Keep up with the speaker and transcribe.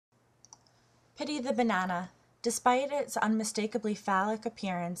Pity the banana. Despite its unmistakably phallic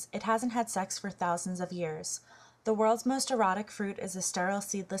appearance, it hasn't had sex for thousands of years. The world's most erotic fruit is a sterile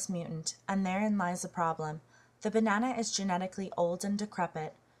seedless mutant, and therein lies the problem. The banana is genetically old and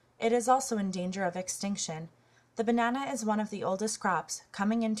decrepit. It is also in danger of extinction. The banana is one of the oldest crops,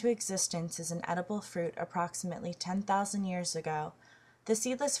 coming into existence as an edible fruit approximately 10,000 years ago. The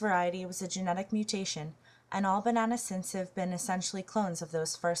seedless variety was a genetic mutation, and all bananas since have been essentially clones of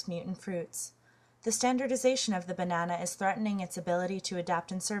those first mutant fruits. The standardization of the banana is threatening its ability to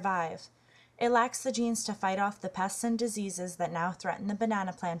adapt and survive. It lacks the genes to fight off the pests and diseases that now threaten the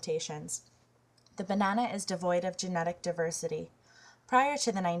banana plantations. The banana is devoid of genetic diversity. Prior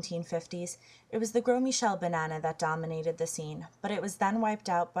to the 1950s, it was the Gros Michel banana that dominated the scene, but it was then wiped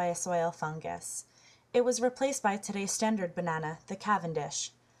out by a soil fungus. It was replaced by today's standard banana, the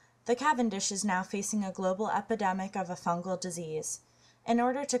Cavendish. The Cavendish is now facing a global epidemic of a fungal disease. In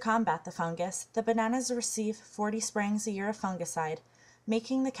order to combat the fungus, the bananas receive 40 sprayings a year of fungicide,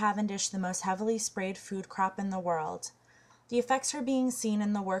 making the Cavendish the most heavily sprayed food crop in the world. The effects are being seen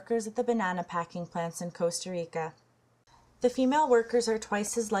in the workers at the banana packing plants in Costa Rica. The female workers are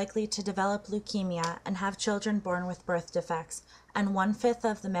twice as likely to develop leukemia and have children born with birth defects, and 1/5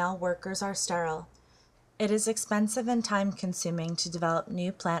 of the male workers are sterile. It is expensive and time-consuming to develop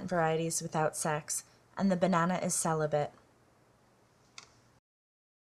new plant varieties without sex, and the banana is celibate.